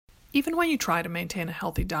Even when you try to maintain a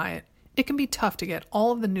healthy diet, it can be tough to get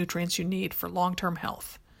all of the nutrients you need for long-term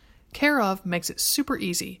health. Care of makes it super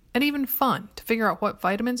easy and even fun to figure out what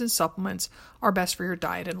vitamins and supplements are best for your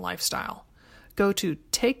diet and lifestyle. Go to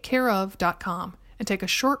takecareof.com and take a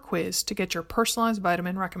short quiz to get your personalized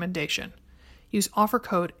vitamin recommendation. Use offer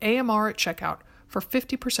code AMR at checkout for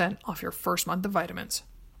 50% off your first month of vitamins.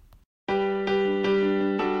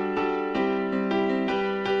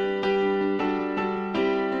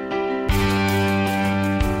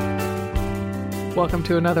 Welcome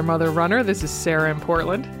to another Mother Runner. This is Sarah in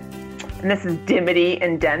Portland. And this is Dimity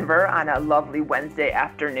in Denver on a lovely Wednesday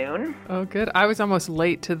afternoon. Oh, good. I was almost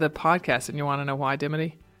late to the podcast, and you want to know why,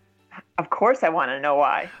 Dimity? Of course I want to know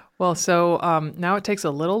why. Well, so now it takes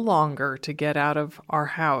a little longer to get out of our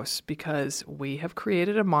house because we have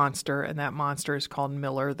created a monster, and that monster is called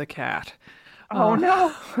Miller the cat. Oh,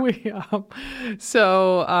 no.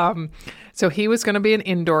 So he was going to be an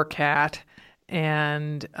indoor cat,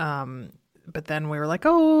 and but then we were like,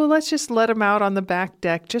 oh, let's just let him out on the back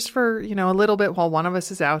deck just for, a little bit while one of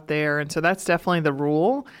us is out there. And so that's definitely the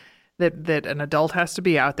rule that an adult has to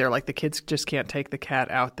be out there. Like the kids just can't take the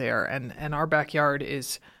cat out there. And our backyard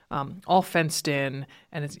is all fenced in.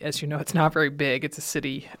 And it's, as you know, it's not very big. It's a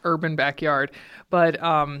city urban backyard. But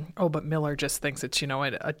Miller just thinks it's,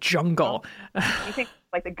 a jungle. You think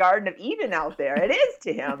like the Garden of Eden out there. It is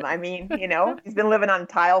to him. I mean, he's been living on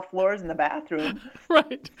tile floors in the bathroom.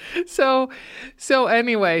 Right. So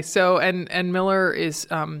anyway, and Miller is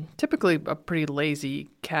typically a pretty lazy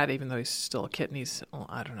cat, even though he's still a kitten. He's,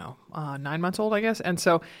 9 months old, I guess. And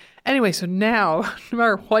so anyway, so now, no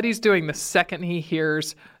matter what he's doing, the second he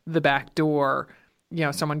hears the back door,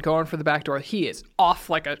 someone going for the back door, he is off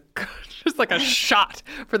just like a shot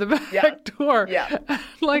for the back door. Yeah.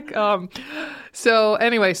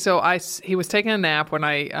 He was taking a nap when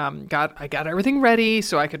I got everything ready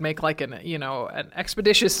so I could make like an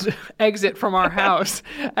expeditious exit from our house.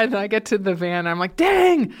 And then I get to the van and I'm like,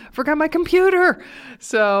 dang, I forgot my computer.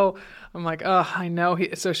 So I'm like, oh, I know.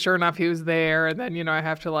 So sure enough, he was there. And then, I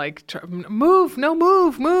have to move,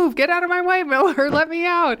 get out of my way, Miller, let me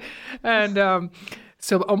out. And oh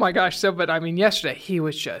my gosh. Yesterday he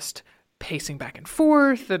was just pacing back and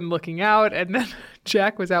forth and looking out. And then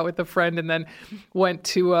Jack was out with a friend and then went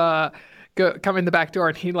to come in the back door,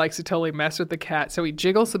 and he likes to totally mess with the cat. So he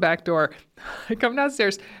jiggles the back door. I come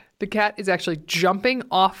downstairs. The cat is actually jumping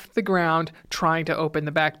off the ground, trying to open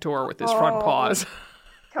the back door with his front paws.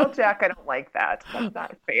 Tell Jack I don't like that. That's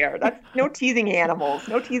not fair. That's no teasing animals.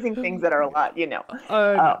 No teasing things that are a lot,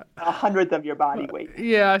 a hundredth of your body weight.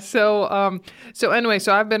 Yeah. So anyway,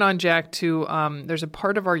 I've been on Jack to, there's a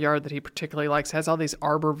part of our yard that he particularly likes. It has all these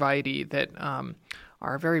arborvitae that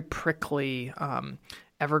are a very prickly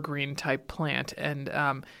evergreen type plant.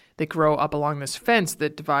 And they grow up along this fence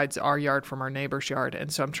that divides our yard from our neighbor's yard. And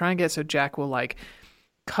so I'm trying to get so Jack will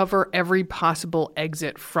cover every possible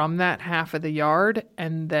exit from that half of the yard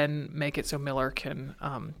and then make it so Miller can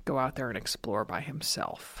go out there and explore by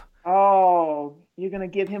himself. Oh, you're going to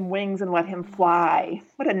give him wings and let him fly.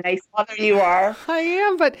 What a nice mother you are. I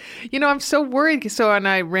am, but, I'm so worried. And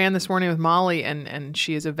I ran this morning with Molly, and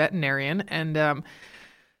she is a veterinarian. And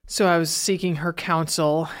so I was seeking her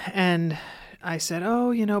counsel, and I said,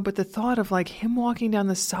 but the thought of him walking down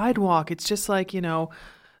the sidewalk, it's just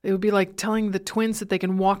it would be like telling the twins that they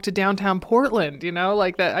can walk to downtown Portland,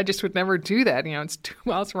 like that. I just would never do that. It's 2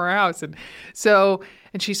 miles from our house. And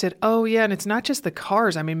she said, oh yeah. And it's not just the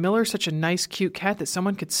cars. I mean, Miller's such a nice, cute cat that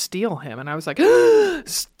someone could steal him. And I was like,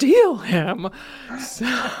 steal him.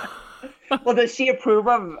 Well, does she approve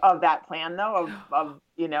of that plan though? Of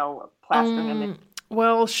plastering him in?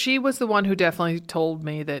 Well, she was the one who definitely told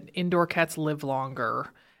me that indoor cats live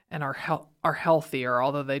longer and are healthier,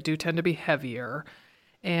 although they do tend to be heavier.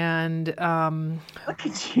 And look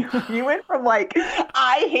at you. You went from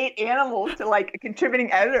I hate animals to a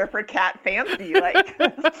contributing editor for Cat Fancy.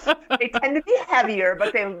 They tend to be heavier,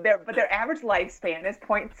 but their average lifespan is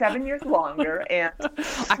 0.7 years longer. And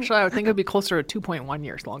actually, I would think it would be closer to 2.1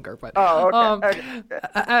 years longer. But okay.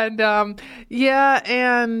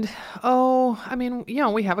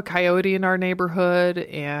 We have a coyote in our neighborhood,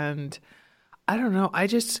 and I don't know.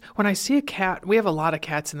 When I see a cat, we have a lot of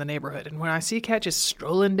cats in the neighborhood. And when I see a cat just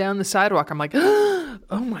strolling down the sidewalk, I'm like, oh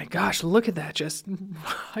my gosh, look at that.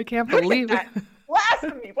 I can't believe it.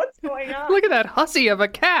 Blasphemy. What's going on? Look at that hussy of a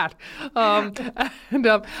cat. I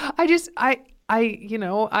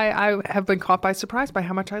have been caught by surprise by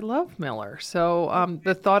how much I love Miller. So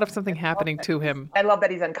the thought of something happening to him. I love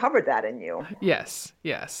that he's uncovered that in you. Yes.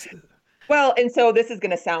 Well, and so this is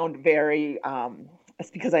going to sound very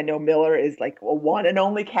Just because I know Miller is like a one and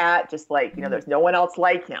only cat, just like, there's no one else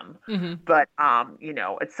like him. Mm-hmm. But,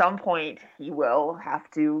 at some point he will have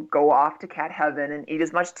to go off to cat heaven and eat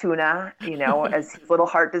as much tuna, as his little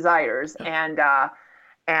heart desires.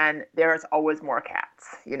 And there's always more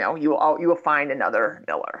cats. You will find another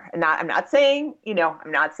Miller. And I'm not saying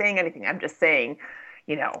anything. I'm just saying,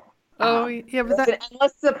 Oh, yeah, but there's an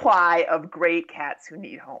endless supply of great cats who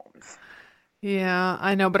need homes. Yeah,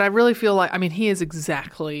 I know, but I really feel like, he is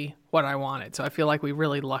exactly what I wanted. So I feel like we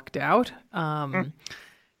really lucked out. So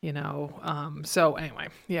anyway,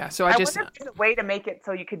 yeah. So I just wonder if there's a way to make it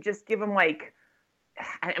so you could just give them like,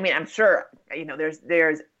 I'm sure,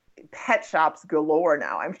 there's pet shops galore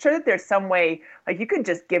now. I'm sure that there's some way, like you could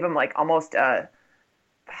just give them like almost I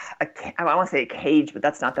want to say a cage, but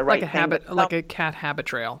that's not the right thing. Like a cat habit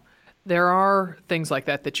trail. There are things like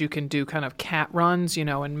that you can do, kind of cat runs,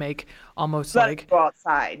 and make almost like go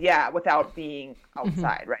outside, without being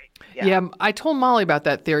outside, right? Yeah, I told Molly about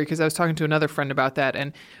that theory because I was talking to another friend about that,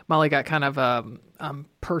 and Molly got kind of a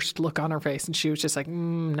pursed look on her face, and she was just like,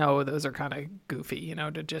 "No, those are kind of goofy,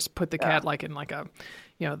 to just put the cat like in like a,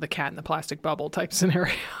 the cat in the plastic bubble type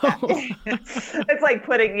scenario." It's like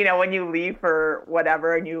putting, when you leave for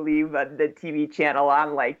whatever, and you leave the TV channel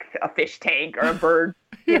on like a fish tank or a bird.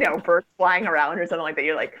 Birds flying around or something like that.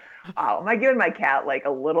 You're like, oh, am I giving my cat like a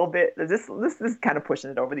little bit? This is kind of pushing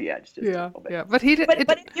it over the edge. Just a little bit. Yeah. But he did. But if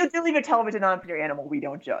you do leave your television on for your animal, we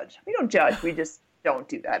don't judge. We don't judge. We just don't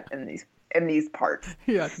do that in these parts.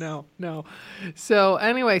 Yeah, no. So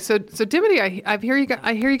anyway, so Dimity, I hear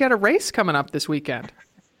you got a race coming up this weekend.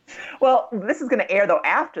 Well, this is going to air though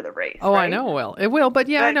after the race. Oh, right? I know it will. But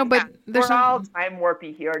yeah, I know. But there's we're all time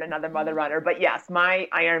warpy here at Another Mother Runner. But yes, my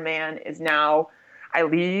Ironman is now. I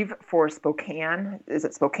leave for Spokane. Is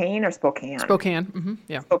it Spokane or Spokane? Spokane. Mm-hmm.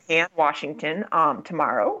 Yeah. Spokane, Washington,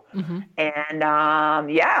 tomorrow. Mm-hmm. And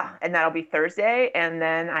and that'll be Thursday. And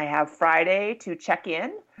then I have Friday to check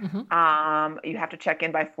in. Mm-hmm. You have to check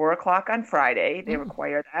in by 4:00 on Friday. They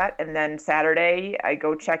require that. And then Saturday, I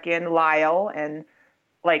go check in Lyle and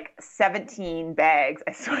like 17 bags.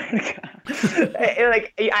 I swear to God.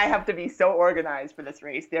 I have to be so organized for this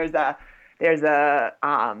race. There's a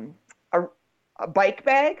bike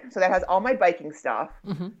bag, so that has all my biking stuff.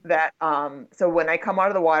 Mm-hmm. That so when I come out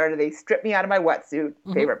of the water, they strip me out of my wetsuit,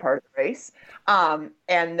 favorite part of the race,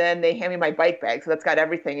 and then they hand me my bike bag, so that's got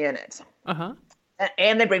everything in it.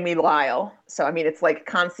 And they bring me Lyle, so it's like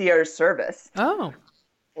concierge service. Oh,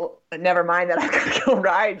 well, never mind that I could go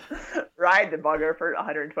ride the bugger for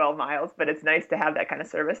 112 miles, but it's nice to have that kind of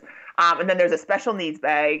service. And then there's a special needs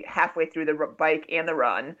bag halfway through the bike and the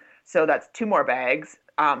run, so that's 2 more bags.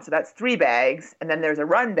 So that's 3 bags. And then there's a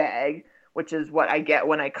run bag, which is what I get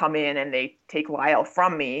when I come in and they take Lyle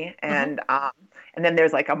from me. And then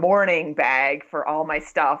there's like a morning bag for all my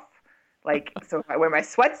stuff. Like, so if I wear my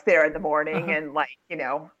sweats there in the morning and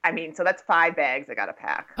so that's 5 bags I got to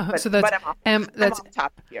pack. So that's I'm off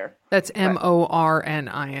top here. That's MORNING,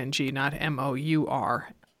 not MOUR.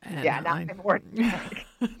 Yeah, not my morning bag.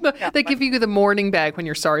 They give you the morning bag when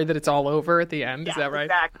you're sorry that it's all over at the end. Is that right?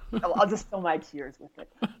 Exactly. I'll just fill my tears with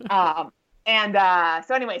it.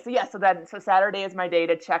 So Saturday is my day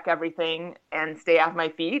to check everything and stay off my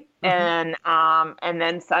feet. And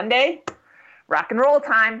then Sunday, rock and roll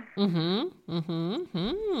time.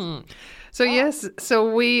 So yes,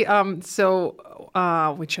 so we chose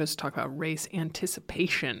to talk about race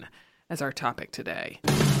anticipation as our topic today.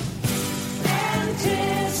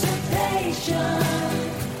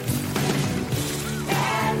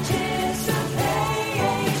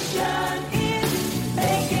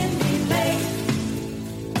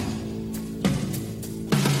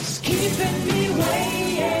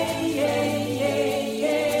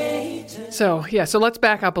 So let's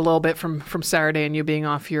back up a little bit from Saturday and you being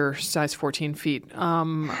off your size 14 feet.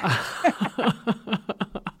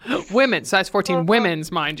 Women, size 14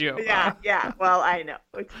 women's, mind you. Yeah. Well, I know.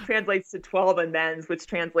 Which translates to 12 in men's, which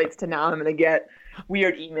translates to now I'm going to get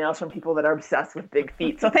weird emails from people that are obsessed with big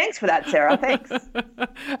feet. So thanks for that, Sarah. Thanks.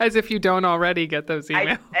 As if you don't already get those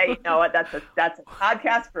emails. You know what? That's a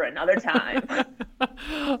podcast for another time.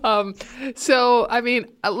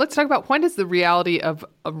 Let's talk about, when does the reality of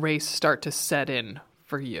a race start to set in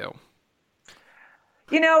for you?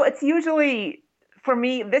 It's usually, for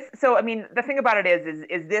me, the thing about it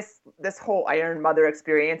is this whole Iron Mother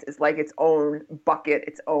experience is like its own bucket,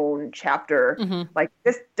 its own chapter. Like,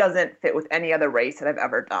 this doesn't fit with any other race that I've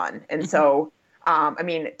ever done. And so,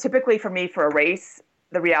 typically for me, for a race,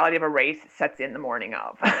 the reality of a race sets in the morning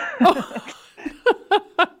of.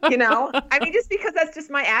 You know, I mean, just because that's just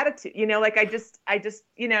my attitude, you know, like I just,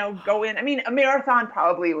 you know, go in. I mean, a marathon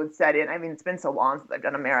probably would set in. I mean, it's been so long since I've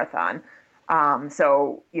done a marathon.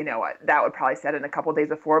 So, you know, that would probably set in a couple of days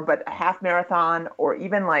before, but a half marathon or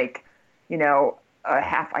even like, you know, a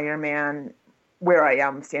half Ironman where I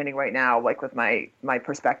am standing right now, like with my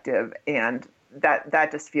perspective. And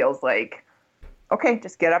that just feels like, okay,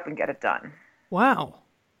 just get up and get it done. Wow.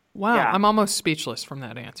 Yeah. I'm almost speechless from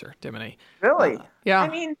that answer, Dimity. Really? Yeah. I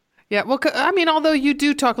mean, yeah. Well, I mean, although you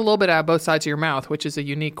do talk a little bit out of both sides of your mouth, which is a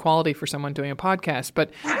unique quality for someone doing a podcast,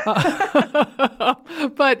 but,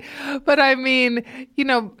 but I mean, you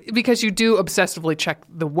know, because you do obsessively check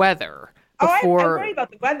the weather before. I worry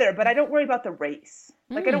about the weather, but I don't worry about the race.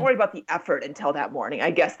 Like, I don't worry about the effort until that morning.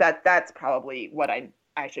 I guess that's probably what I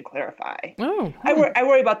should clarify. Oh. I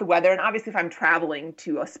worry about the weather, and obviously if I'm traveling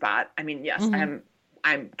to a spot, I mean, yes,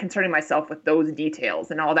 I'm concerning myself with those details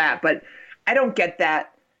and all that, but I don't get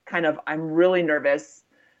that kind of, I'm really nervous,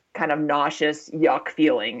 kind of nauseous, yuck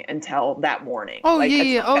feeling until that morning. Oh, like,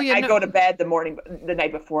 yeah. I go to bed the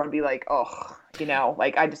night before and be like, oh, you know,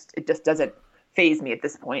 like it just doesn't faze me at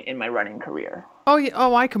this point in my running career. Oh, yeah.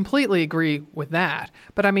 Oh, I completely agree with that.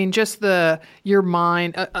 But I mean, just your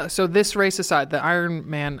mind. So this race aside, the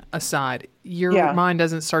Ironman aside, your mind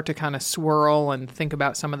doesn't start to kind of swirl and think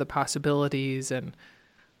about some of the possibilities and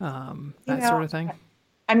that sort of thing.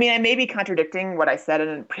 I mean, I may be contradicting what I said in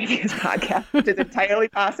a previous podcast, which is entirely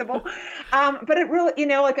possible. But it really, you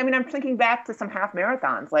know, like, I mean, I'm thinking back to some half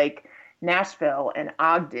marathons like Nashville and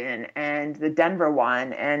Ogden and the Denver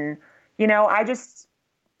one. And, you know, I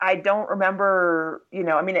don't remember, you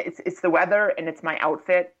know, I mean, it's the weather and it's my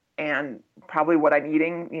outfit and probably what I'm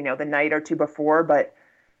eating, you know, the night or two before. But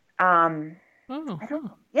I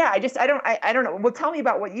don't know. Well, tell me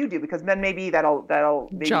about what you do, because then maybe that'll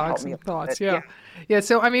maybe jog help some me. thoughts. Yeah.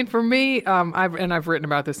 So I mean, for me, I've written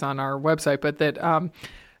about this on our website, but that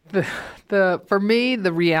for me,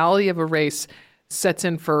 the reality of a race sets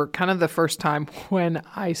in for kind of the first time when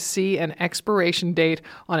I see an expiration date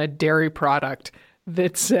on a dairy product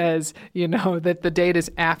that says, you know, that the date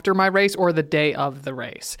is after my race or the day of the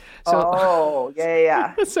race. So,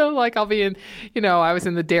 So like I'll be in, you know, I was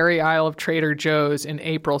in the dairy aisle of Trader Joe's in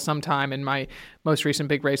April sometime, and my most recent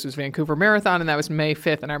big race was Vancouver Marathon, and that was May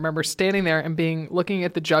 5th. And I remember standing there and looking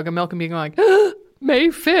at the jug of milk and being like, May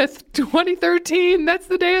 5th, 2013, that's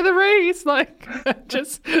the day of the race. Like, it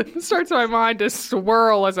just starts my mind to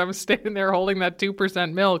swirl as I'm standing there holding that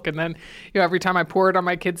 2% milk. And then, you know, every time I pour it on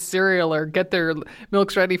my kids' cereal or get their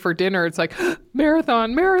milks ready for dinner, it's like,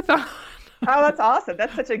 marathon. Oh, that's awesome.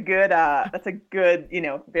 That's such a good, you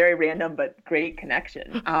know, very random but great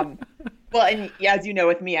connection. Well, and as you know,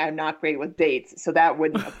 with me, I'm not great with dates, so that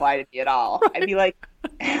wouldn't apply to me at all. Right. I'd be like,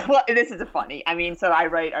 well, this is funny. I mean, so I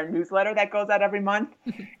write our newsletter that goes out every month.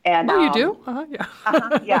 And you do?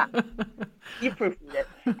 Yeah. You proofread it.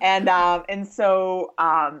 And so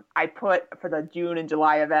I put, for the June and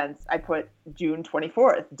July events, I put June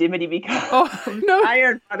 24th, Dimity because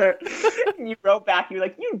Iron Brother. And you wrote back, you were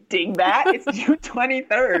like, you dingbat, it's June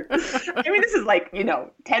 23rd. I mean, this is like, you know,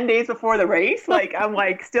 10 days before the race. Like, I'm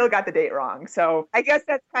like, still got the date wrong. So I guess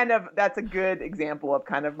that's a good example of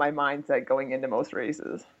kind of my mindset going into most races.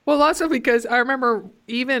 Well, also because I remember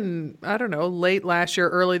even, I don't know, late last year,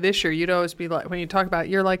 early this year, you'd always be like, when you talk about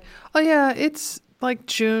it, you're like, oh yeah, it's like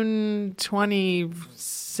June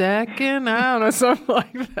 22nd. I don't know, something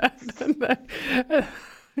like that.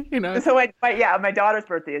 You know. So my daughter's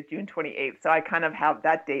birthday is June 28th. So I kind of have,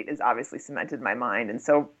 that date is obviously cemented in my mind. And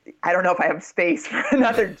so I don't know if I have space for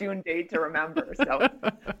another June date to remember.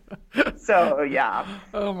 So yeah.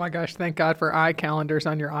 Oh my gosh. Thank God for iCalendars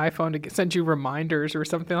on your iPhone to send you reminders or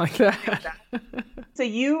something like that.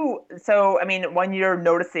 So I mean, when you're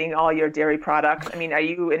noticing all your dairy products, I mean, are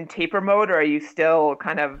you in taper mode or are you still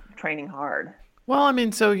kind of training hard? Well, I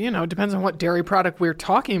mean, so, you know, it depends on what dairy product we're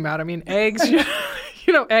talking about. I mean, eggs,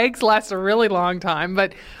 you know, eggs last a really long time,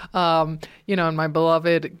 but, you know, and my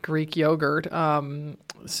beloved Greek yogurt.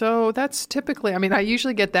 So that's typically, I mean, I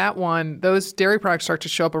usually get that one. Those dairy products start to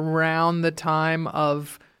show up around the time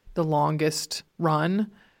of the longest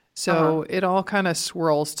run. So it all kind of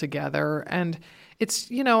swirls together. And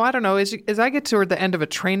it's, you know, I don't know, as I get toward the end of a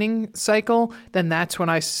training cycle, then that's when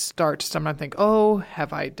I start to sometimes think, oh,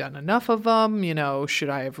 have I done enough of them? You know, should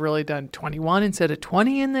I have really done 21 instead of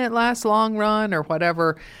 20 in that last long run or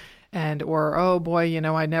whatever? Or, oh boy, you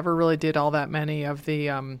know, I never really did all that many of the,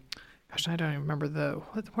 gosh, I don't even remember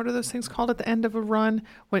what are those things called at the end of a run?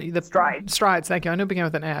 Strides. Strides, thank you. I knew it began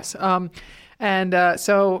with an S. And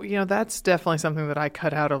so, that's definitely something that I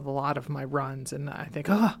cut out of a lot of my runs. And I think,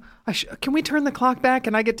 can we turn the clock back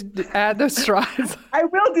and I get to add those strides? I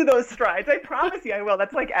will do those strides. I promise you I will.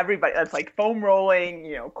 That's like everybody. That's like foam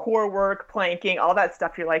rolling, core work, planking, all that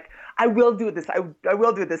stuff. You're like, I will do this. I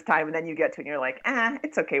will do it this time. And then you get to it and you're like,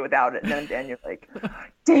 it's okay without it. And then you're like,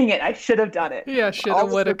 dang it, I should have done it. Yeah, shoulda,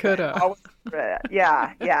 woulda, coulda.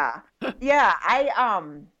 Yeah.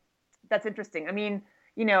 That's interesting. I mean,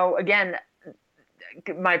 again,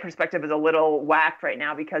 my perspective is a little whacked right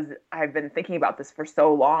now because I've been thinking about this for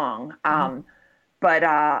so long. But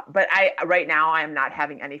right now I am not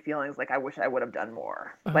having any feelings like I wish I would have done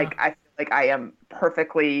more. Like I feel like I am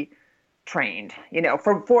perfectly trained,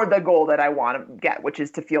 for the goal that I want to get, which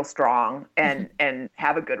is to feel strong and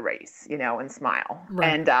have a good race, and smile.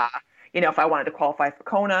 Right. And if I wanted to qualify for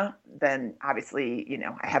Kona, then obviously,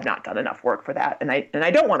 I have not done enough work for that. And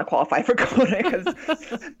I don't want to qualify for Kona because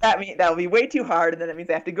that'll be way too hard. And then it means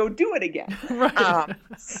I have to go do it again. Right.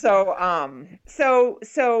 So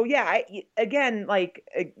yeah, again, like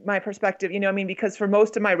my perspective, because for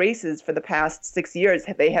most of my races for the past 6 years,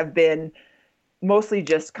 they have been mostly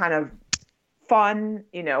just kind of fun,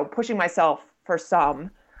 pushing myself for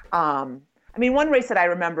some. One race that I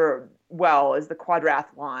remember well is the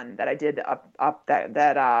quadrathlon that I did up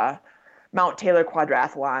that Mount Taylor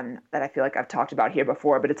quadrathlon that I feel like I've talked about here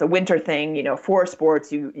before, but it's a winter thing, 4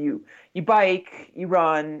 sports. You bike, you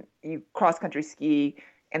run, you cross country ski,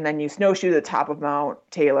 and then you snowshoe to the top of Mount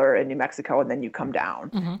Taylor in New Mexico, and then you come down.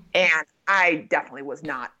 Mm-hmm. And I definitely was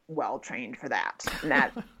not well trained for that. And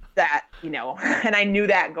that and I knew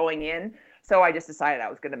that going in. So I just decided I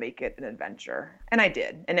was going to make it an adventure, and I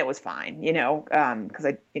did, and it was fine,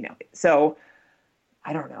 because so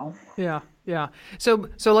I don't know. Yeah. So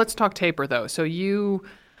let's talk taper though. So you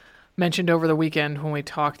mentioned over the weekend when we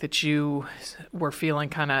talked that you were feeling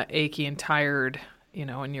kind of achy and tired,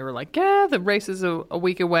 and you were like, yeah, the race is a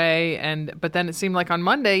week away. But then it seemed like on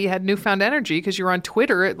Monday you had newfound energy because you were on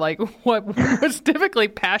Twitter at like what was typically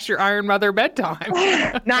past your Iron Mother bedtime.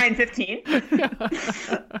 9:15.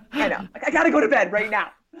 I know. Like, I got to go to bed right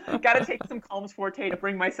now. Got to take some Calms Forte to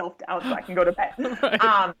bring myself down so I can go to bed.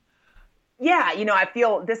 Right. I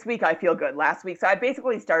feel this week I feel good. Last week, so I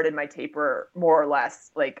basically started my taper more or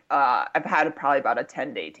less like I've had probably about a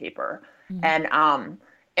 10-day taper, and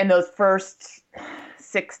in those first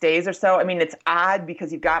 6 days or so, it's odd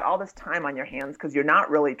because you've got all this time on your hands because you're not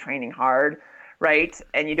really training hard, right?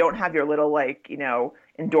 And you don't have your little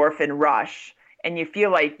endorphin rush, and you feel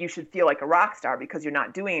like you should feel like a rock star because you're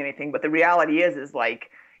not doing anything. But the reality is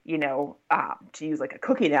like, to use like a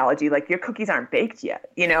cookie analogy, like your cookies aren't baked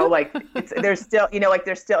yet, like they're still,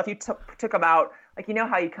 if you took them out, like,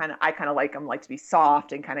 how I kind of like them like to be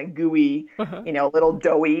soft and kind of gooey, a little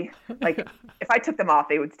doughy. Like if I took them off,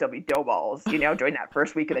 they would still be dough balls, during that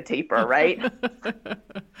first week of the taper, right?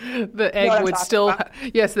 The egg would still,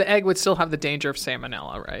 yes, the egg would still have the danger of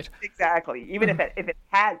salmonella, right? Exactly. Even if it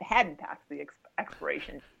hadn't passed the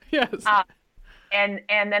expiration. Yes. And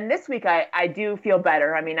then this week I do feel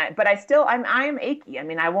better. But I am achy.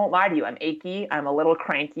 I won't lie to you. I'm achy. I'm a little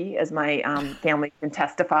cranky, as my family can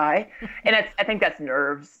testify. And I think that's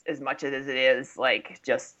nerves as much as it is like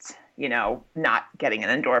just, not getting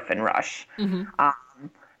an endorphin rush. Mm-hmm.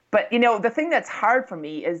 But, the thing that's hard for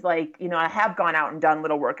me is like, I have gone out and done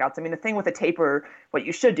little workouts. The thing with a taper, what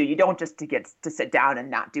you should do, you don't just get to sit down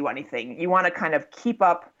and not do anything. You want to kind of keep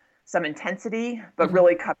up some intensity, but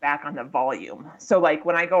really cut back on the volume. So like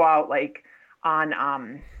when I go out, like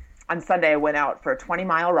on Sunday, I went out for a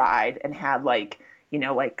 20-mile ride and had like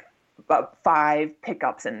about 5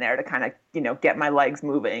 pickups in there to kind of, get my legs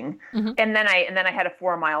moving. Mm-hmm. And then I had a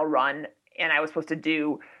 4-mile run, and I was supposed to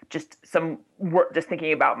do just some work, just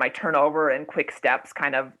thinking about my turnover and quick steps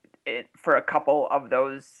kind of for a couple of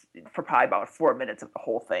those for probably about 4 minutes of the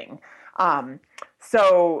whole thing.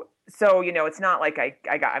 So, it's not like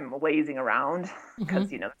I'm lazing around because,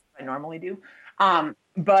 that's what I normally do.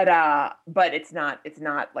 But it's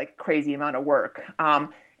not like crazy amount of work.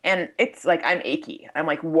 And it's like, I'm achy. I'm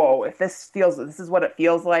like, whoa, if this is what it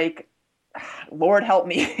feels like, Lord help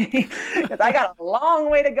me, because I got a long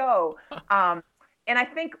way to go. And I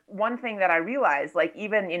think one thing that I realized, like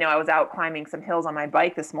even, I was out climbing some hills on my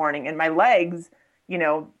bike this morning, and my legs,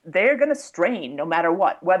 they're going to strain no matter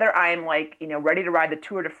what, whether I'm like, ready to ride the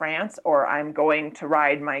Tour de France or I'm going to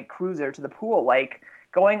ride my cruiser to the pool. Like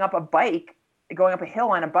going up a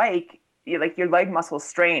hill on a bike, like your leg muscles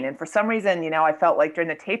strain. And for some reason, I felt like during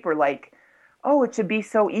the taper, like, oh, it should be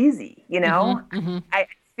so easy, I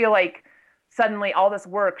feel like suddenly all this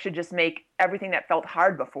work should just make everything that felt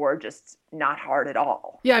hard before just not hard at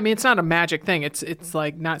all. Yeah, I mean, it's not a magic thing. It's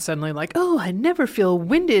like not suddenly like, oh, I never feel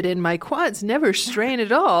winded and my quads never strain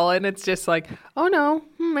at all. And it's just like, oh no,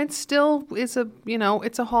 it still is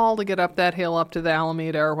it's a haul to get up that hill up to the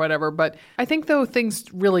Alameda or whatever. But I think though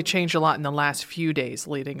things really changed a lot in the last few days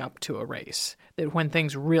leading up to a race. That when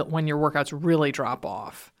when your workouts really drop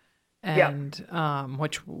off. And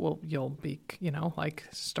which you'll be, like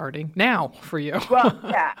starting now for you. Well,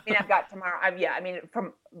 yeah. I mean, I've got tomorrow.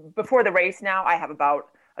 From before the race now, I have about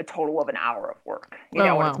a total of an hour of work. And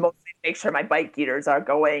it's mostly make sure my bike heaters are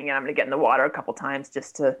going, and I'm going to get in the water a couple times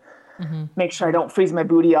just to make sure I don't freeze my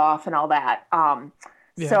booty off and all that.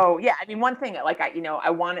 So yeah, I mean, one thing like I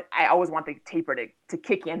always want the taper to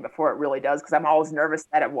kick in before it really does, because I'm always nervous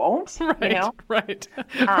that it won't. Right, right.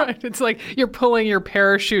 It's like you're pulling your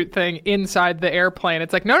parachute thing inside the airplane.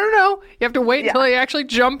 It's like no, you have to wait until you actually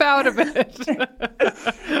jump out of it.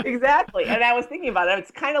 Exactly. And I was thinking about it.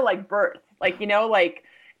 It's kind of like birth,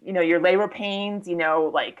 your labor pains.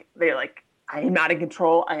 Like they're like, I am not in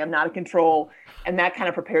control. I am not in control. And that kind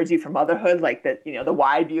of prepares you for motherhood, like the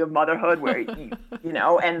wide view of motherhood where,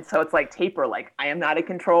 and so it's like taper, like I am not in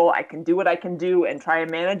control. I can do what I can do and try and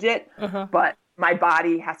manage it, but my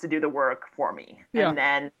body has to do the work for me. Yeah. And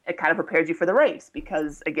then it kind of prepares you for the race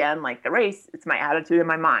because again, like the race, it's my attitude and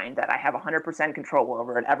my mind that I have 100% control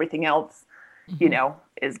over, and everything else,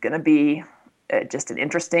 is going to be just an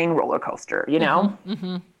interesting roller coaster,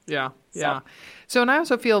 Yeah. So, and I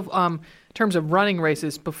also feel, in terms of running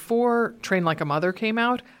races, before Train Like a Mother came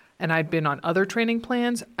out, and I'd been on other training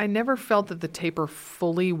plans, I never felt that the taper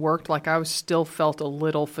fully worked. Like I still felt a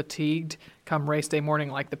little fatigued come race day morning,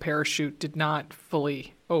 like the parachute did not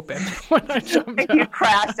fully open when I jumped out. You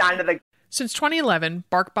crashed onto the... Since 2011,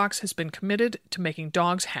 BarkBox has been committed to making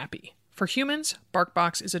dogs happy. For humans,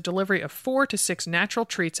 BarkBox is a delivery of 4 to 6 natural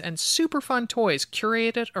treats and super fun toys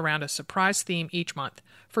curated around a surprise theme each month.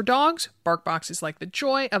 For dogs, BarkBox is like the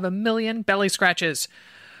joy of a million belly scratches.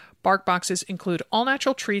 BarkBoxes include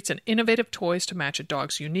all-natural treats and innovative toys to match a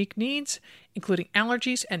dog's unique needs, including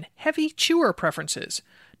allergies and heavy chewer preferences.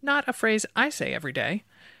 Not a phrase I say every day.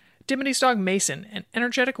 Dimity's dog Mason, an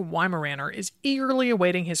energetic Weimaraner, is eagerly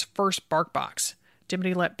awaiting his first BarkBox.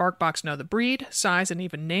 Dimity let BarkBox know the breed, size, and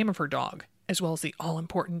even name of her dog, as well as the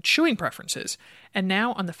all-important chewing preferences. And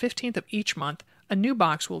now, on the 15th of each month, a new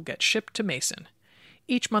box will get shipped to Mason.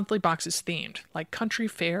 Each monthly box is themed, like Country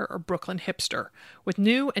Fair or Brooklyn Hipster, with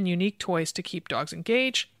new and unique toys to keep dogs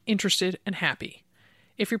engaged, interested, and happy.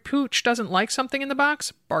 If your pooch doesn't like something in the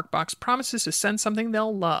box, BarkBox promises to send something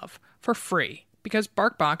they'll love, for free, because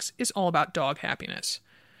BarkBox is all about dog happiness.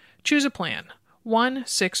 Choose a plan. 1,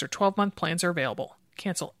 6, or 12-month plans are available.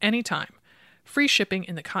 Cancel anytime. Free shipping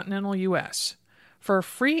in the continental U.S. For a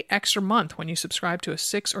free extra month when you subscribe to a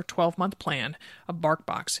 6 or 12-month plan of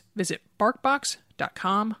BarkBox, visit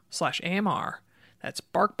barkbox.com/AMR. That's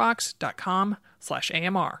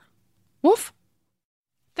barkbox.com/AMR. Woof!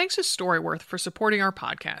 Thanks to Storyworth for supporting our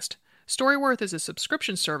podcast. Storyworth is a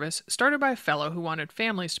subscription service started by a fellow who wanted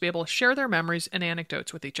families to be able to share their memories and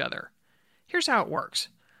anecdotes with each other. Here's how it works.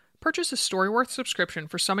 Purchase a Storyworth subscription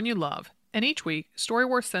for someone you love, and each week,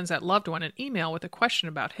 Storyworth sends that loved one an email with a question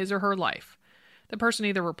about his or her life. The person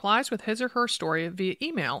either replies with his or her story via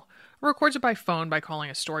email or records it by phone by calling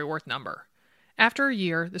a Storyworth number. After a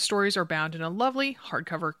year, the stories are bound in a lovely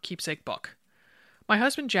hardcover keepsake book. My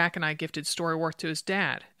husband Jack and I gifted Storyworth to his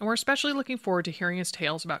dad, and we're especially looking forward to hearing his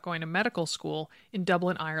tales about going to medical school in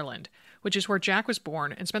Dublin, Ireland, which is where Jack was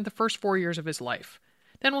born and spent the first 4 years of his life.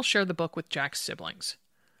 Then we'll share the book with Jack's siblings.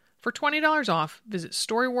 For $20 off, visit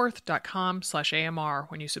storyworth.com/AMR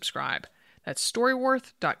when you subscribe. That's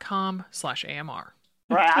storyworth.com/AMR.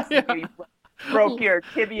 You broke your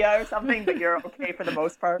tibia or something, but you're okay for the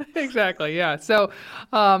most part. Exactly, yeah. So,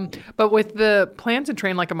 but with the plan to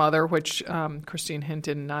train like a mother, which Christine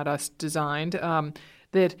Hinton, not us, designed,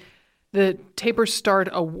 that the tapers start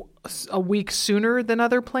a week sooner than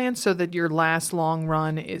other plans so that your last long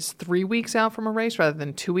run is 3 weeks out from a race rather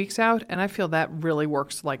than 2 weeks out. And I feel that really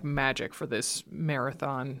works like magic for this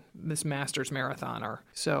marathon, this Masters marathoner.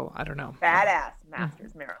 So I don't know. Badass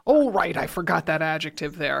Masters marathon. Oh, right. I forgot that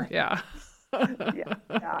adjective there. Yeah. Yeah.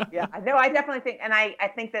 No, I definitely think, and I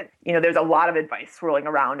think that, there's a lot of advice swirling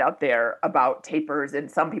around out there about tapers,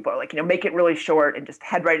 and some people are like, make it really short and just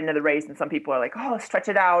head right into the race. And some people are like, oh, stretch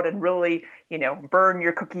it out and really, burn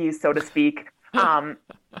your cookies, so to speak. And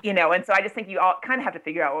so I just think you all kind of have to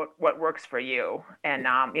figure out what works for you. And,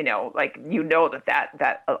 that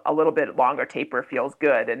a little bit longer taper feels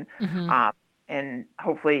good. And, and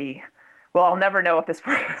hopefully Well, I'll never know if this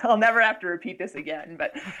works. I'll never have to repeat this again,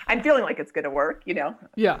 but I'm feeling like it's going to work, you know?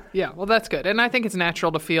 Yeah, yeah. Well, that's good. And I think it's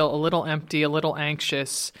natural to feel a little empty, a little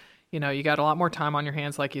anxious. You know, you got a lot more time on your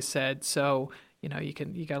hands, like you said. So, you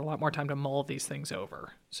got a lot more time to mull these things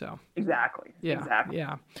over. So Exactly. yeah, Exactly.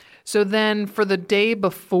 yeah. So then for the day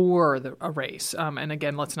before a race, and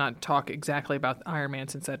again, let's not talk exactly about Ironman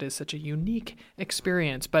since that is such a unique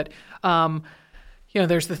experience, but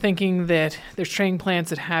there's the thinking that there's training plans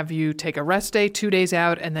that have you take a rest day 2 days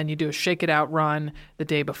out, and then you do a shake it out run the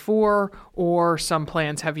day before, or some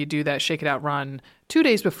plans have you do that shake it out run 2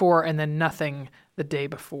 days before and then nothing the day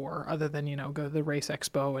before, other than, go to the race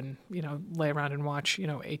expo and, lay around and watch,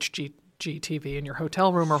 HGTV in your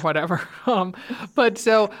hotel room or whatever. But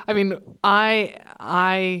so, I mean,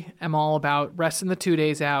 I am all about resting the 2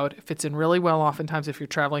 days out. It fits in really well oftentimes if you're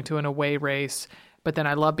traveling to an away race. But then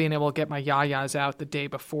I love being able to get my yayas out the day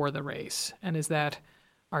before the race. And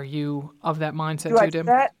are you of that mindset too, Dim?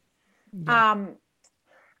 That? Yeah.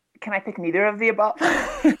 Can I pick neither of the above?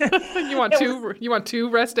 You want two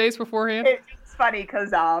rest days beforehand? It's funny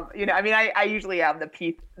because I usually have the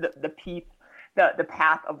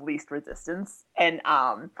path of least resistance, and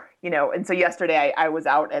and so yesterday I was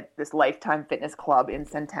out at this Lifetime Fitness Club in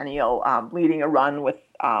Centennial, leading a run with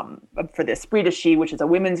for the Esprit de Ski, which is a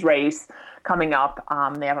women's race coming up.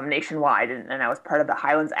 They have them nationwide, and I was part of the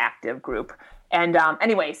Highlands Active group. And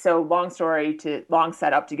anyway, so long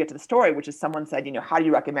setup to get to the story, which is someone said, how do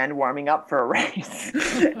you recommend warming up for a race?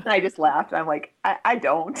 And I just laughed. I'm like, I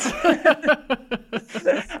don't.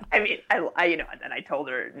 I mean, and then I told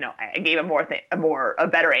her, no, I gave a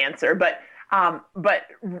better answer. But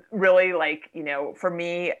really, like, for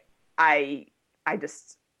me, I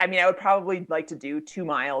would probably like to do 2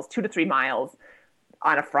 to 3 miles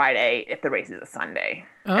on a Friday if the race is a Sunday.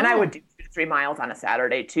 Oh. And I would do 2 to 3 miles on a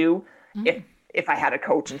Saturday too, if I had a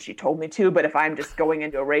coach and she told me to. But if I'm just going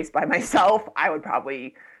into a race by myself, I would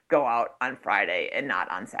probably go out on Friday and not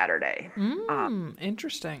on Saturday.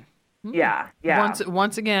 Interesting. Yeah.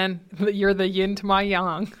 Once again, you're the yin to my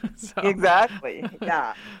yang. So. Exactly.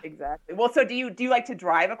 Yeah, exactly. Well, so do you like to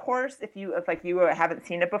drive a course? If you haven't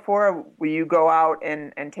seen it before, will you go out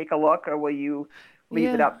and take a look, or will you leave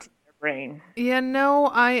it up to your brain? Yeah, no,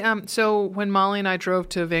 so when Molly and I drove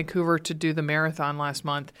to Vancouver to do the marathon last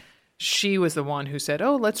month, she was the one who said,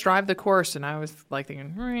 "Oh, let's drive the course." And I was like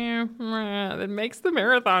thinking, it makes the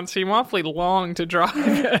marathon seem awfully long to drive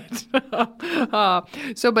it.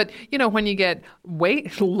 But, when you get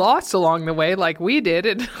weight loss along the way like we did,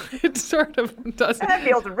 it sort of doesn't. That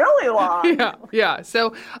feels really long. Yeah.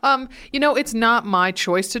 So, it's not my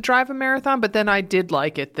choice to drive a marathon, but then I did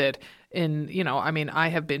like it that I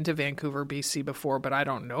have been to Vancouver, BC before, but I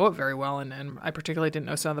don't know it very well. And I particularly didn't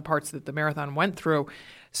know some of the parts that the marathon went through.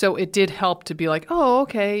 So it did help to be like, oh,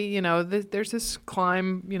 okay, there's this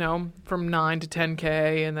climb, from 9 to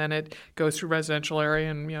 10K, and then it goes through residential area,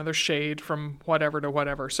 and, there's shade from whatever to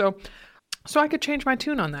whatever. So I could change my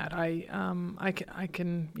tune on that. I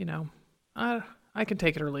can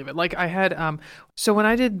take it or leave it. Like I had, so when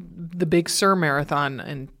I did the Big Sur Marathon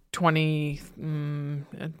in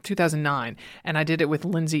 2009, and I did it with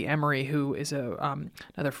Lindsay Emery, who is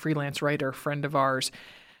another freelance writer, friend of ours.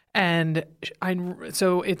 And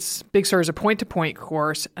so it's Big Sur is a point-to-point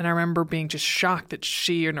course, and I remember being just shocked that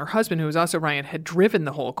she and her husband, who was also Ryan, had driven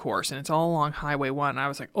the whole course, and it's all along Highway 1. And I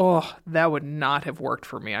was like, oh, that would not have worked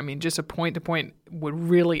for me. I mean, just a point-to-point would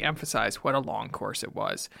really emphasize what a long course it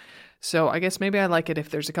was. So I guess maybe I like it if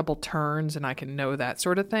there's a couple turns and I can know that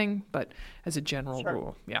sort of thing, but as a general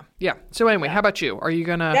rule, yeah. So anyway, how about you? Are you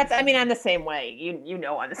gonna? I'm the same way. I'm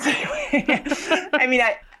the same way.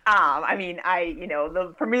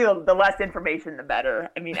 For me, the less information, the better.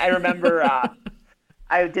 I mean, I remember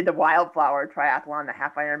I did the Wildflower Triathlon, the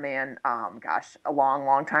half Ironman, a long,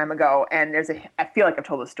 long time ago. And I feel like I've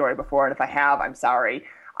told this story before, and if I have, I'm sorry.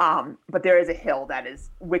 But there is a hill that is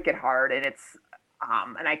wicked hard, and it's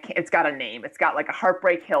it's got a name. It's got like a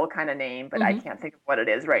Heartbreak Hill kind of name, but I can't think of what it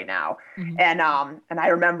is right now. Mm-hmm. And I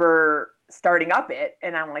remember starting up it,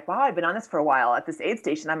 and I'm like, wow, I've been on this for a while. At this aid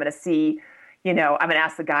station, I'm going to see, I'm going to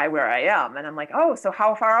ask the guy where I am, and I'm like, oh, so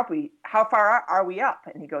how far are we up?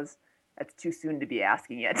 And he goes, that's too soon to be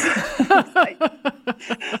asking it. Like,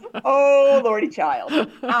 oh, Lordy child.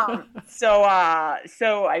 So I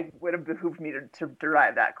would have behooved me to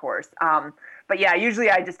drive that course. But yeah,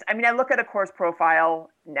 usually I look at a course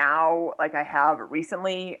profile now, like I have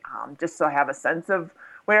recently, just so I have a sense of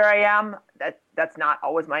where I am. that's not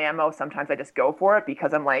always my MO. Sometimes I just go for it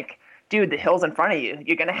because I'm like, dude, the hill's in front of you.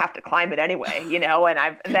 You're going to have to climb it anyway, you know,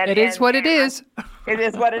 It is what it is. It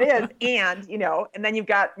is what it is. And, you know, and then you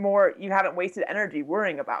haven't wasted energy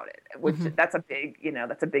worrying about it, which that's a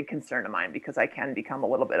big concern of mine because I can become a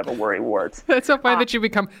little bit of a worry wart. That's so funny that you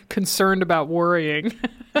become concerned about worrying.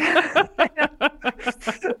 Hence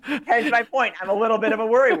my point. I'm a little bit of a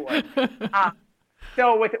worry wart.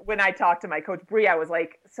 So when I talked to my coach, Bree, I was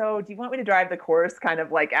like, so do you want me to drive the course? Kind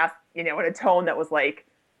of like ask, you know, in a tone that was like,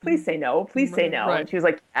 please say no, please say no. Right. And she was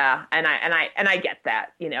like, yeah. And I get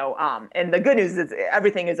that, you know, and the good news is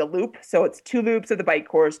everything is a loop. So it's 2 loops of the bike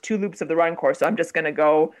course, 2 loops of the run course. So I'm just going to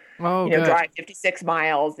go, drive 56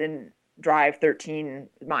 miles and drive 13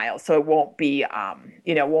 miles. So it won't be,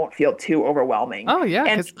 won't feel too overwhelming. Oh yeah.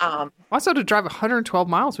 And, also to drive 112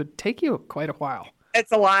 miles would take you quite a while.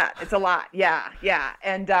 It's a lot. Yeah. Yeah.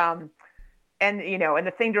 And you know, and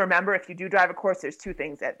the thing to remember, if you do drive a course, there's 2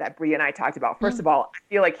 things that Bree and I talked about. First of all, I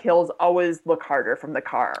feel like hills always look harder from the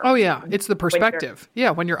car. Oh yeah. It's the perspective.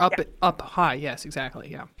 When you're up high. Yes, exactly.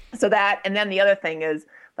 Yeah. So that, and then the other thing is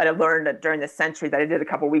that I learned during this century that I did a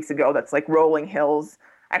couple of weeks ago, that's like rolling hills.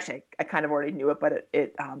 Actually, I kind of already knew it, but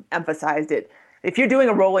it emphasized it. If you're doing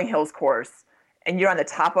a rolling hills course, and you're on the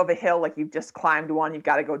top of a hill, like you've just climbed one, you've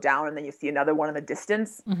got to go down, and then you see another one in the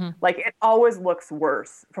distance. Like it always looks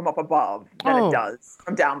worse from up above than it does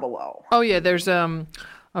from down below. Oh yeah, there's a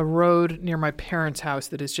road near my parents' house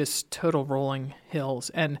that is just total rolling hills,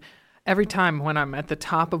 and every time when I'm at the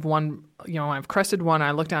top of one, you know, I've crested one, I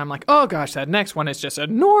look down, I'm like, oh gosh, that next one is just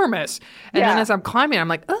enormous. And then as I'm climbing, I'm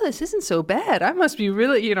like, oh, this isn't so bad. I must be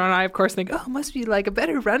really, you know, and I of course think, oh, I must be like a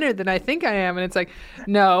better runner than I think I am. And it's like,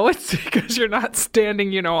 no, it's because you're not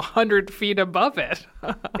standing, you know, 100 feet above it.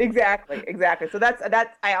 Exactly. So that's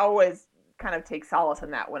I always kind of take solace in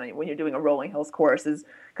that when you're doing a rolling hills course, is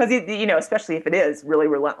because you know, especially if it is really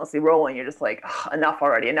relentlessly rolling, you're just like, oh, enough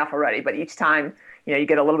already. But each time, you know, you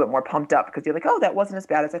get a little bit more pumped up because you're like, oh, that wasn't as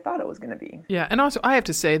bad as I thought it was going to be. Yeah, and also I have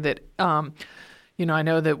to say that, you know, I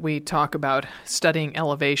know that we talk about studying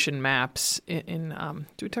elevation maps in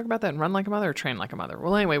do we talk about that in Run Like a Mother or Train Like a Mother?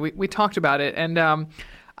 Well, anyway, we talked about it, and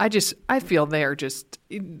I feel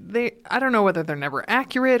I don't know whether they're never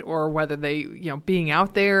accurate or whether they, you know, being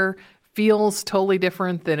out there feels totally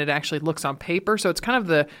different than it actually looks on paper. So it's kind of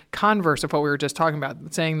the converse of what we were just talking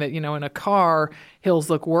about, saying that, you know, in a car, hills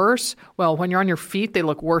look worse. Well, when you're on your feet, they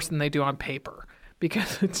look worse than they do on paper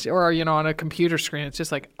because it's, or, you know, on a computer screen, it's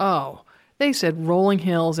just like, oh, they said rolling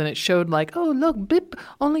hills and it showed like, oh, look, bip,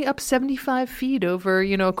 only up 75 feet over,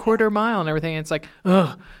 you know, a quarter mile and everything. And it's like,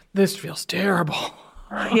 oh, this feels terrible.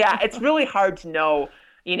 Yeah, it's really hard to know.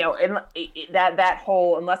 You know, and that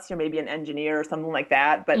whole, unless you're maybe an engineer or something like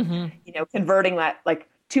that, but, you know, converting that like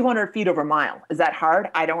 200 feet over a mile, is that hard?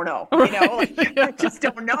 I don't know. You know, like, I just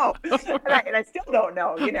don't know. And I still don't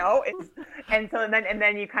know, you know, and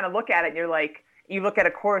then you kind of look at it and you're like, you look at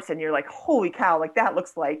a course and you're like, holy cow, like that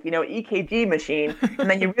looks like, you know, EKG machine. And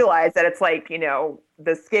then you realize that it's like, you know,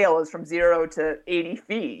 the scale is from 0 to 80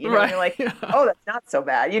 feet, you know, and you're like, oh, that's not so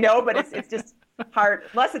bad, you know, but it's just hard,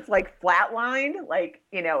 unless it's like flatlined, like,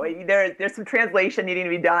 you know, there's some translation needing to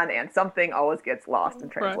be done and something always gets lost in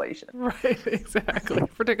translation. Right, exactly.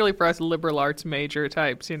 Particularly for us liberal arts major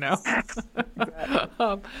types, you know. Exactly.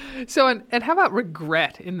 So, and how about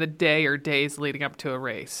regret in the day or days leading up to a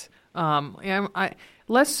race? I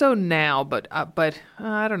less so now, but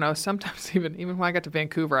I don't know. Sometimes even when I got to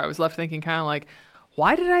Vancouver, I was left thinking kind of like,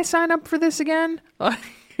 why did I sign up for this again?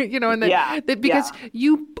 You know, and that because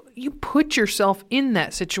you put yourself in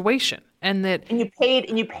that situation, and you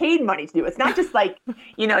paid money to do it. It's not just like,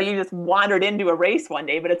 you know, you just wandered into a race one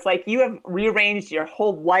day, but it's like you have rearranged your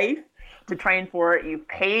whole life to train for it. You've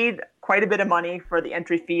paid quite a bit of money for the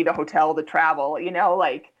entry fee, the hotel, the travel. You know,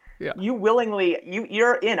 like. Yeah. You willingly,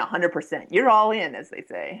 you're in 100%. You're all in, as they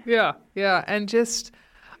say. Yeah, and just,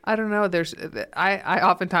 I don't know. I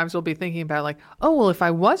oftentimes will be thinking about like, oh, well, if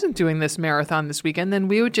I wasn't doing this marathon this weekend, then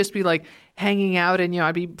we would just be like hanging out, and you know,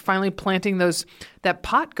 I'd be finally planting that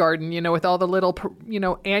pot garden, you know, with all the little, you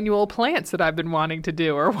know, annual plants that I've been wanting to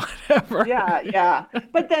do or whatever. Yeah.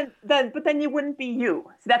 But then you wouldn't be you.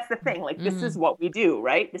 So that's the thing. Like, this is what we do,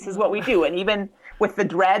 right? This is what we do, and even with the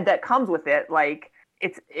dread that comes with it, like.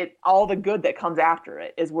 It's all the good that comes after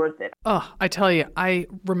it is worth it. Oh, I tell you, I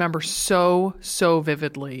remember so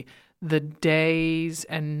vividly the days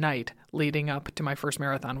and night leading up to my first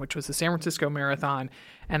marathon, which was the San Francisco Marathon.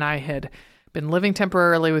 And I had been living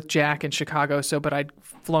temporarily with Jack in Chicago, but I'd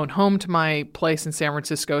flown home to my place in San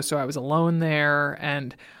Francisco, so I was alone there.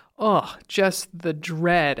 And just the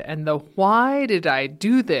dread and the why did I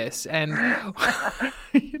do this? And, and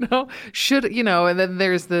then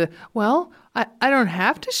there's the, well, I don't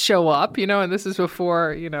have to show up, and this is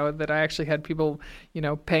before, that I actually had people,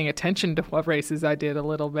 paying attention to what races I did a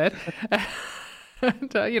little bit.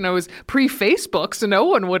 And, it was pre-Facebook, so no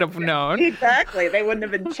one would have known. Exactly. They wouldn't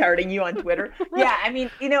have been charting you on Twitter. Right. Yeah, I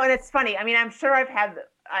mean, and it's funny. I mean, I'm sure I've had,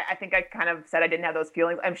 I think I kind of said I didn't have those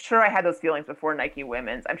feelings. I'm sure I had those feelings before Nike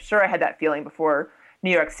Women's. I'm sure I had that feeling before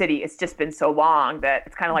New York City. It's just been so long that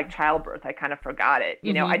it's kind of like childbirth. I kind of forgot it.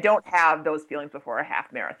 I don't have those feelings before a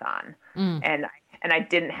half marathon. And I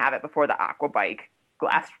didn't have it before the aqua bike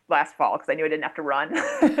last fall because I knew I didn't have to run.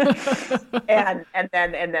 and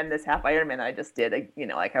then this half Ironman I just did,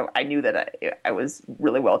 I knew that I was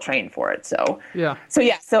really well trained for it. So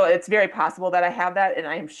it's very possible that I have that. And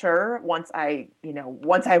I am sure once I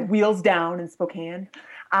wheels down in Spokane,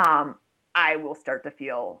 I will start to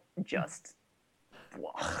feel just,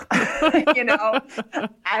 I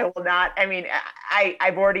will not,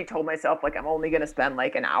 I've already told myself, like, I'm only going to spend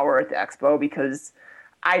like an hour at the expo because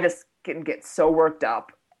I just can get so worked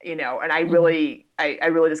up, and I really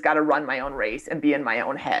just got to run my own race and be in my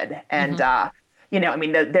own head. And,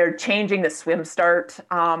 they're changing the swim start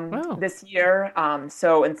this year.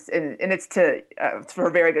 So, and it's for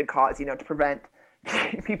a very good cause, to prevent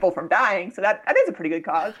people from dying. So that is a pretty good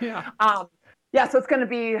cause. Yeah. So it's going to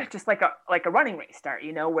be just like a running race start,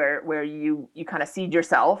 where you kind of seed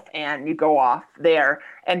yourself and you go off there.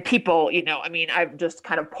 And people, I've just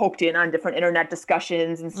kind of poked in on different internet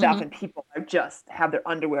discussions and stuff, and people are just have their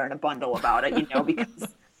underwear in a bundle about it, because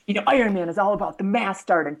Ironman is all about the mass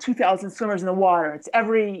start and 2,000 swimmers in the water. It's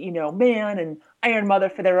every man and Iron Mother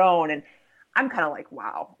for their own. And I'm kind of like,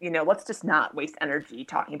 wow, let's just not waste energy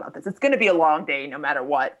talking about this. It's going to be a long day no matter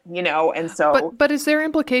what, and so. But is there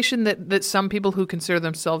implication that some people who consider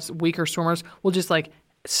themselves weaker swimmers will just like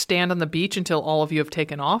stand on the beach until all of you have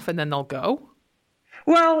taken off and then they'll go?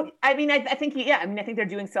 Well, I think they're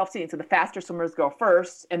doing self-seeding. So the faster swimmers go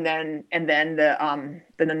first, and then it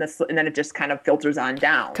just kind of filters on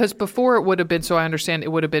down. Because before it would have been, so I understand,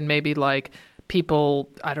 it would have been maybe like people,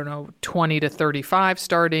 I don't know, 20 to 35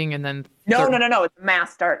 starting, and then no. It's a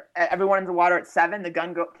mass start. Everyone in the water at 7. The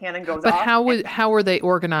cannon goes off. But how are they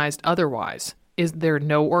organized otherwise? Is there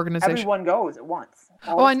no organization? Everyone goes at once.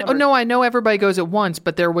 I know everybody goes at once,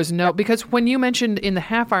 but there was no, because when you mentioned in the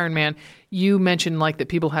half Ironman, you mentioned like that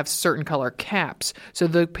people have certain color caps. So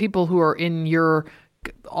the people who are in your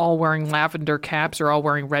all wearing lavender caps or all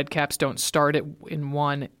wearing red caps don't start it in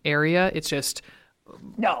one area. It's just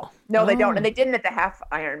no, they don't, and they didn't at the half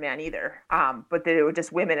Ironman either. But they were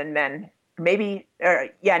just women and men. Maybe,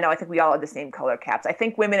 I think we all have the same color caps. I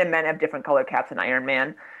think women and men have different color caps in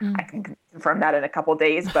Ironman. I can confirm that in a couple of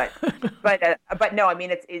days, but no,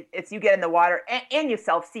 it's you get in the water and you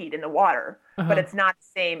self-seed in the water, but it's not the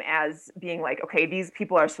same as being like, okay, these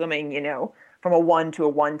people are swimming, from a 1 to a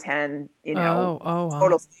 110,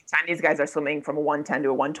 total time. These guys are swimming from a 110 to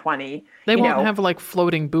a 120. They won't have like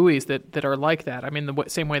floating buoys that are like that. I mean, the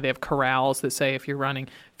same way they have corrals that say if you're running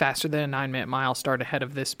faster than a 9-minute mile, start ahead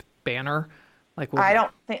of this banner.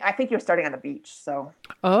 I think you're starting on the beach. So.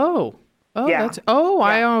 Yeah.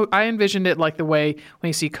 I envisioned it like the way when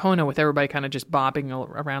you see Kona with everybody kind of just bobbing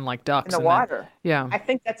around like ducks in the water. Yeah. I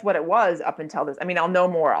think that's what it was up until this. I'll know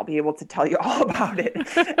more. I'll be able to tell you all about it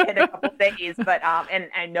in a couple of days. But and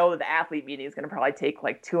I know the athlete meeting is going to probably take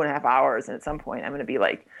like 2.5 hours, and at some point I'm going to be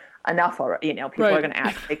like, enough already. People are going to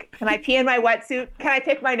ask, like, can I pee in my wetsuit? Can I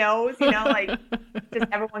pick my nose? Just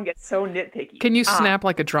everyone gets so nitpicky. Can you snap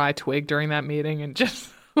like a dry twig during that meeting and just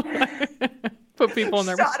put people in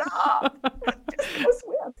their... Shut up! Just go swim.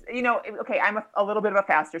 Okay, I'm a little bit of a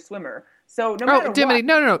faster swimmer. So no matter Dimity,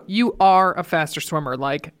 no. You are a faster swimmer,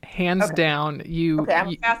 like hands down. I'm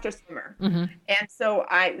a faster swimmer, and so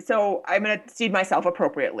I'm going to seed myself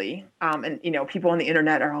appropriately. And people on the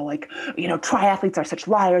internet are all like, triathletes are such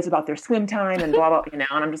liars about their swim time and blah blah. And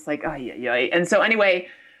I'm just like, oh yeah. And so anyway,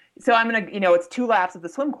 I'm going to, it's 2 laps of the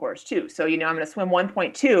swim course too. So I'm going to swim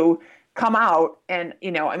 1.2, come out, and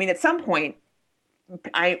at some point,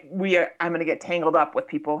 I'm going to get tangled up with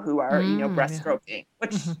people who are, breaststroking,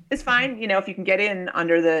 which is fine. If you can get in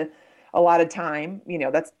under the allotted time,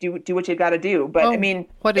 that's do what you got to do. But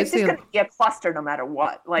it's just going to be a cluster no matter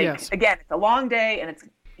what. Again, it's a long day, and it's,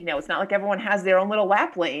 it's not like everyone has their own little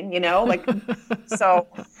lap lane, so.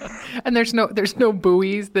 And there's no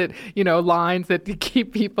buoys that, lines that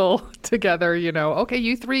keep people together, okay,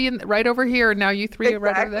 you 3 right over here, and now you 3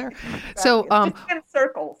 right over there. Exactly. So, just in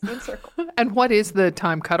circles. And what is the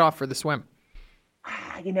time cutoff for the swim?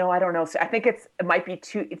 I don't know. So I think it might be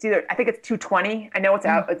I think it's 2:20. I know it's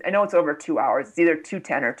out. I know it's over 2 hours. It's either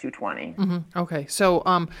 2:10 or 2:20. Okay. So,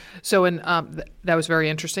 that was very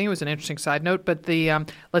interesting. It was an interesting side note. But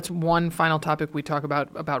let's one final topic we talk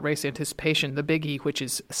about race anticipation, the biggie, which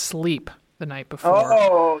is sleep the night before.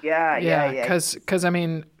 Oh, yeah. Because I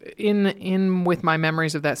mean, in with my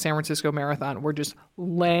memories of that San Francisco marathon, we're just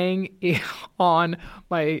laying on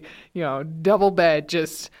my double bed,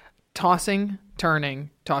 just tossing, turning,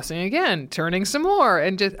 tossing again, turning some more,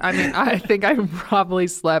 and just I think I probably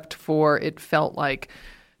slept for, it felt like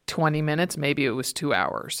 20 minutes, maybe it was 2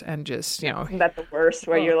 hours, and just Isn't that the worst,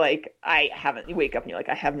 where you're like, you wake up and you're like,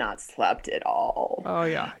 I have not slept at all. Oh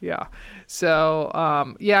yeah. So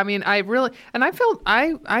I really, and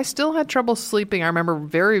I still had trouble sleeping. I remember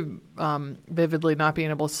very vividly not being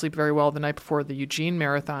able to sleep very well the night before the Eugene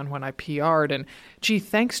Marathon when I PR'd, and gee,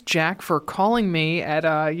 thanks Jack for calling me at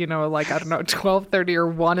 12:30 or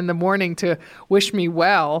 1 in the morning to wish me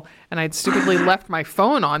well, and I'd stupidly left my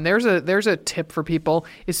phone on. There's a tip for people,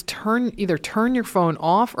 is either turn your phone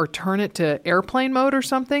off or turn it to airplane mode or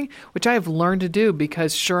something, which I have learned to do,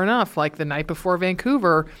 because sure enough, like the night before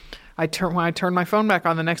Vancouver, when I turned my phone back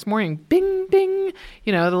on the next morning, bing, bing,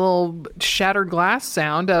 the little shattered glass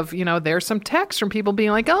sound of, there's some text from people being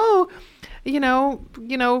like, oh,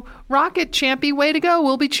 Rocket Champy, way to go.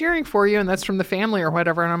 We'll be cheering for you. And that's from the family or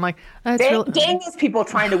whatever. And I'm like, dang those people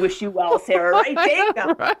trying to wish you well, Sarah, right? Dang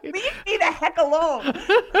them. Right. Leave me the heck alone.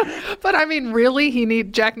 But I mean, really,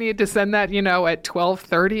 Jack needed to send that, at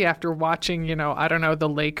 12:30 after watching, I don't know, the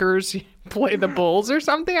Lakers play the Bulls or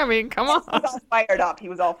something. I mean, come on. He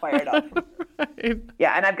was all fired up. Right.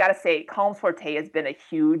 Yeah, and I've got to say, Calms Forte has been a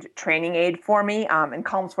huge training aid for me. And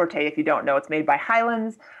Calms Forte, if you don't know, it's made by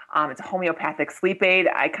Highlands. It's a homeopathic sleep aid.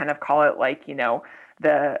 I kind of call it like,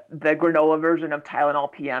 the granola version of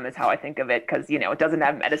Tylenol PM is how I think of it, because, it doesn't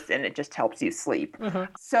have medicine. It just helps you sleep.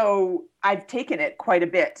 So I've taken it quite a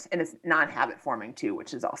bit, and it's non-habit forming too,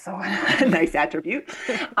 which is also a nice attribute.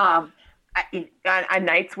 On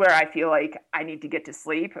nights where I feel like I need to get to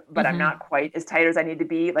sleep, but I'm not quite as tired as I need to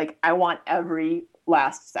be, like I want every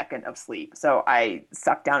last second of sleep. So I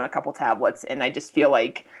suck down a couple tablets, and I just feel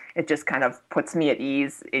like it just kind of puts me at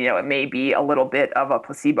ease. It may be a little bit of a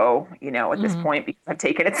placebo, at this point, because I've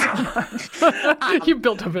taken it so much. You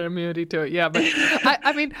built up an immunity to it. Yeah. But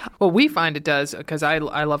I mean, what we find it does, because I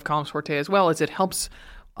love Calms Forte as well, is it helps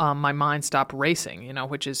my mind stop racing,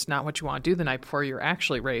 which is not what you want to do the night before you're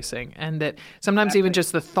actually racing. And that sometimes even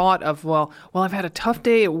just the thought of, well, I've had a tough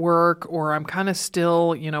day at work, or I'm kind of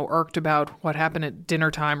still, irked about what happened at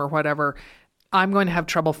dinner time or whatever, I'm going to have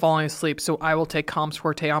trouble falling asleep. So I will take Calms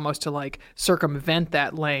Forte almost to like circumvent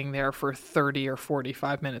that laying there for 30 or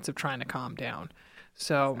 45 minutes of trying to calm down.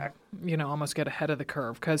 So, almost get ahead of the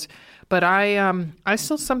curve. But I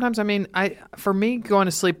still sometimes, for me, going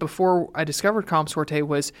to sleep before I discovered Calms Forte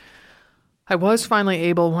I was finally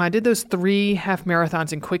able, when I did those 3 half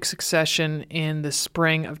marathons in quick succession in the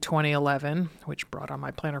spring of 2011, which brought on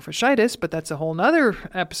my plantar fasciitis, but that's a whole nother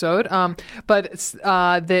episode.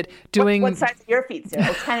 That doing... What size are your feet,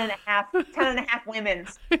 Sarah? 10 and a half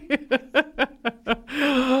women's.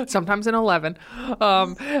 Sometimes an 11.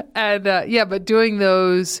 But doing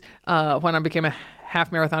those when I became a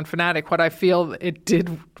half marathon fanatic, what I feel it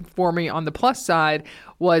did for me on the plus side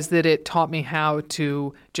was that it taught me how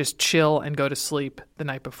to just chill and go to sleep the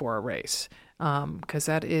night before a race. Because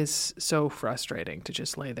that is so frustrating to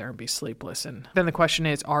just lay there and be sleepless. And then the question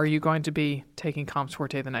is, are you going to be taking Calms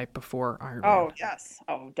Forte the night before Ironman? Oh, yes.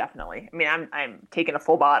 Oh, definitely. I'm taking a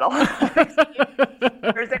full bottle.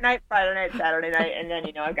 Thursday night, Friday night, Saturday night, and then,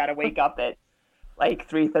 I've got to wake up at like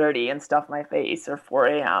 3:30 and stuff my face, or 4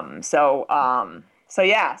 a.m. So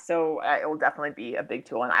it will definitely be a big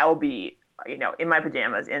tool, and I will be, in my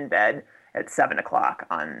pajamas in bed at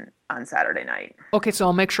 7:00 on Saturday night. Okay, so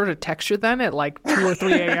I'll make sure to text you then at like 2 or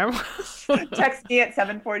 3 a.m. Text me at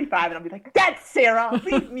 7:45, and I'll be like, "That's Sarah.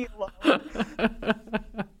 Leave me alone."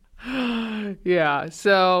 Yeah.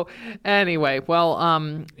 So anyway,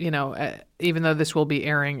 well, even though this will be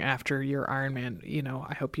airing after your Ironman,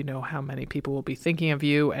 I hope you know how many people will be thinking of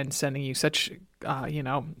you and sending you such,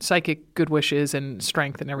 psychic good wishes and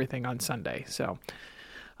strength and everything on Sunday. So,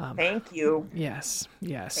 thank you. Yes.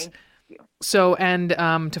 Thank you. So, and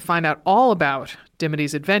to find out all about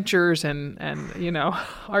Dimity's adventures and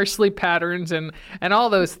our sleep patterns and all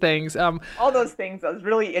those things. Those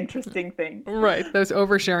really interesting things. Right, those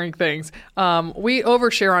oversharing things. We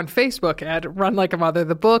overshare on Facebook at Run Like a Mother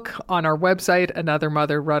the Book, on our website,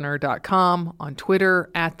 anothermotherrunner.com, on Twitter,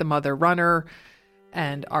 @themotherrunner.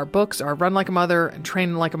 And our books are Run Like a Mother and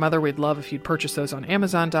Train Like a Mother. We'd love if you'd purchase those on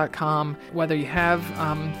Amazon.com. Whether you have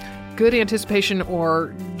good anticipation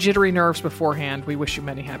or jittery nerves beforehand, we wish you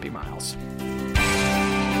many happy miles.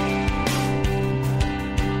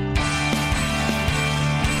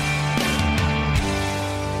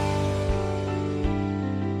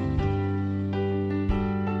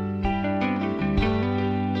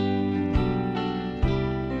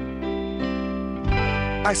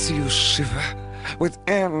 I see you shiver with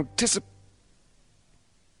anticipation.